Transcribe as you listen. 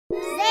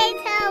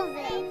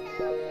Zaytoven.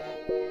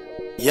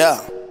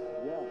 Yeah.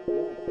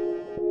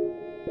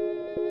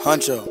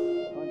 Huncho.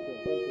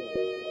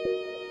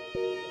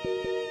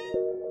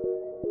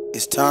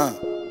 It's time.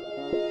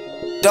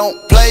 Don't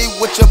play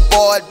with your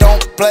boy,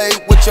 don't play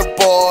with your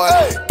boy.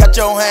 Got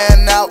your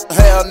hand out,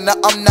 hell nah,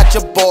 I'm not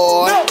your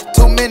boy.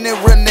 Too many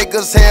real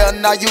niggas, hell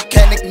nah, you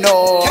can't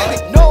ignore.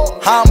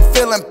 How I'm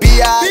feeling,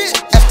 B.I.G.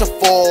 That's the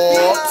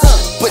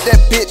Forbes. Put that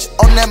bitch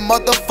on that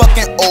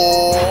motherfucking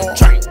oil.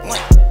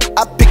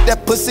 I pick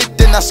that pussy,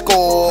 then I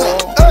score.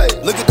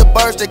 Look at the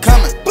birds, they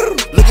coming.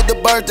 Look at the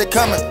birds, they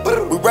coming.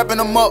 We wrapping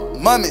them up,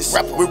 mummies.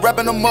 We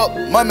wrapping them up,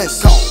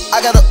 mummies.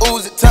 I got a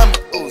Uzi, tell me.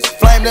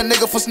 Flame that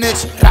nigga for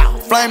snitching.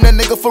 Flame that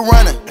nigga for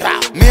running.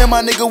 Me and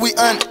my nigga, we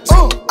honest.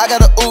 I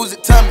got a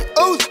Uzi, tell me.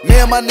 Me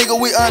and my nigga,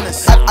 we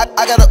honest.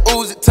 I got a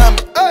Uzi, tell me.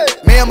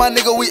 Me and my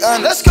nigga, we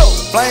honest. Let's go.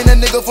 Flame that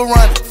nigga for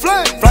running.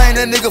 Flame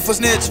that nigga for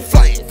snitching.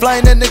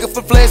 Flame that nigga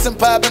for flexing,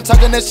 popping,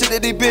 talking that shit to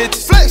these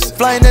bitches.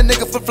 Flame that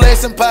nigga for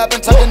flexing,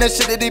 popping, talking that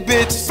shit to these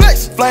bitches.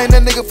 Flame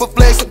that nigga for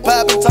flexing,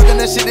 popping, talking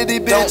that shit to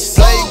these bitches.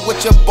 Don't play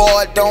with your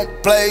boy, don't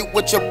play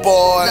with your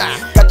boy.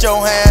 Got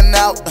your hand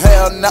out,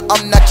 hell nah,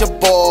 I'm not your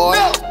boy.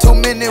 Too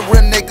many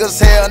real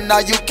niggas, hell nah,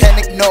 you can't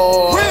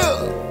ignore.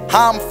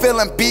 How I'm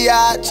feeling,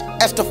 B.I.G.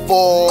 That's the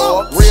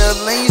Forbes. Real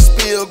lean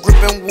spill,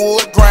 gripping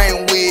wood,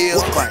 grain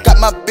wheel. Got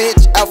my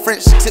bitch out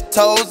French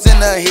tiptoes in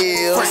the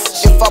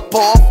heels. If I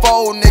pour a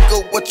fold,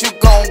 nigga, what you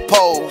gon'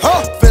 pull?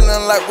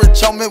 Feeling like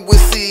Rich Homie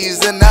with C's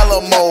in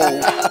Alamo.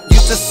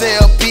 Used to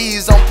sell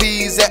peas on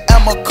peas at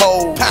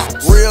Alamo.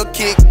 Real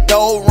kick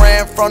dough,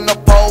 ran from the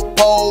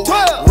po-po.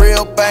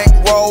 Real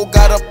bankroll,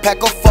 got a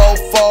pack of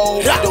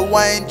fofo.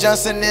 Dwayne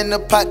Johnson in the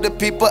pot, the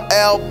people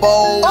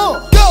elbow.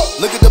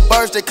 Look at the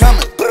birds, they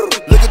coming.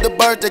 Look at the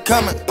birds, they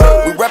coming.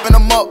 We wrapping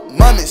them up,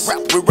 mummies.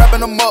 We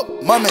wrapping them up,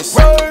 mummies.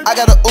 I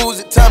got a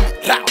Uzi, tell me.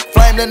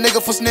 Flame that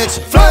nigga for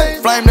snitching.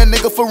 Flame that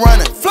nigga for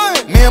running.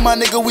 Me and my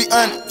nigga, we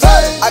honest.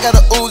 I got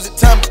a Uzi,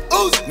 tell me.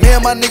 Me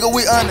and my nigga,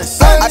 we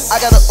honest. I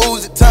got a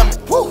Uzi, tell me.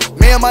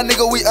 Me and my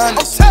nigga, we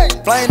honest.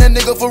 Flame that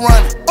nigga for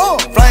running.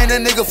 Flame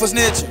that nigga for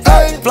snitching.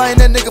 Flame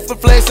that nigga for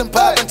flexing,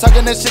 popping,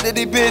 talking that shit to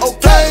these bitches.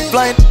 Flame,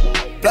 flame,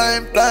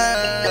 flame, flame,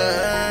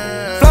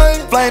 flame,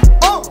 flame,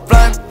 flame,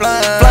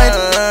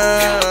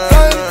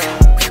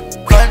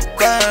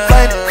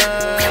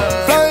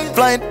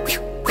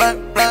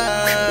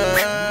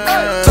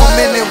 too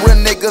many real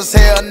niggas,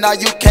 hell nah,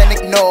 you can't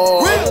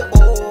ignore.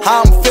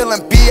 How I'm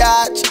feeling,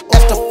 B.I.G.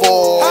 That's the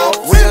Forbes.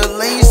 Real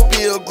lean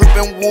spill,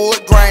 gripping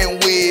wood, grain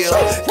wheel.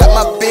 Got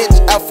my bitch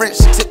out French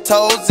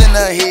tiptoes in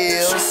the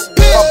heels.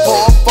 If I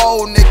pour a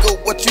fold,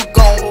 nigga, what you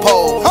gon'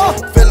 pull?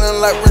 Feeling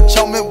like Rich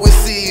Homie with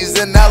C's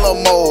in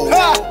Alamo.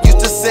 Used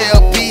to sell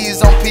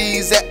peas on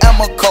peas at Alamo.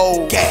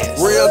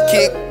 Real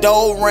kick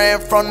dough, ran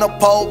from the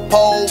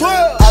po-po.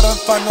 I done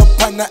find a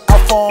partner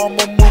out for him,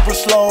 I'm moving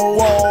slow.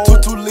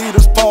 2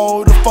 liters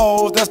pole, the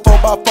foes, that's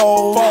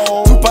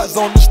 4x4. 2 pots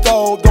on the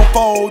stove, don't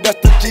fold, that's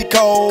the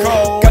G-code.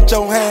 Got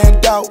your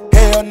hand out,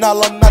 hell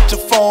nah, I'm not your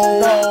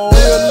foe.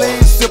 Real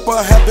lean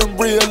sipper, having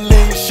real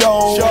lean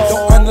shows.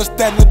 Don't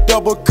understand the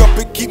double cup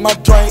and keep my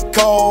drink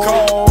cold.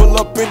 Pull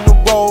up in the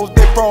rolls,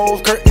 they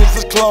froze, curtains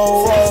is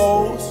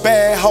closed.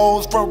 Bad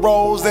hoes, front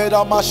rows at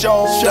all my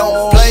shows.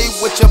 Don't play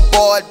with your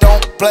boy,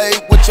 don't play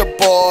with your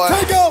boy.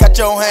 Got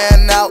your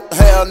hand out,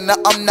 hell nah,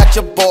 I'm not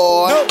your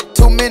boy.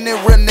 Too many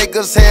real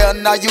niggas, hell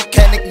nah, you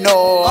can't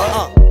ignore.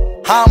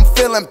 How I'm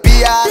feeling,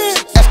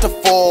 B.I.G. That's the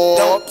Forbes.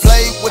 Don't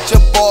play with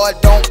your boy,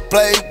 don't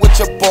play with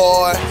your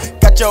boy.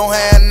 Got your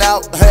hand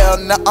out, hell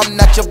nah, I'm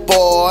not your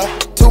boy.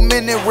 Too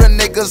many real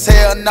niggas,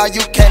 hell nah,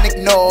 you can't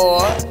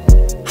ignore.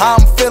 How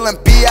I'm feeling,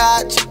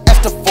 B.I.G. That's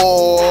the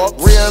Forbes.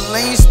 Real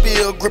lean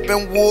spill,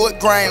 gripping wood,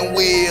 grain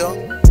wheel.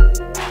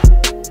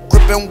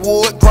 Gripping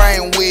wood,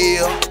 grain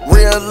wheel.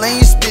 Real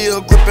lean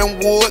spill, gripping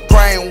wood,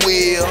 grain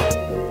wheel.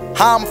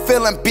 How I'm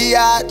feeling,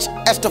 B.I.G.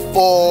 That's the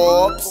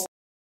Forbes.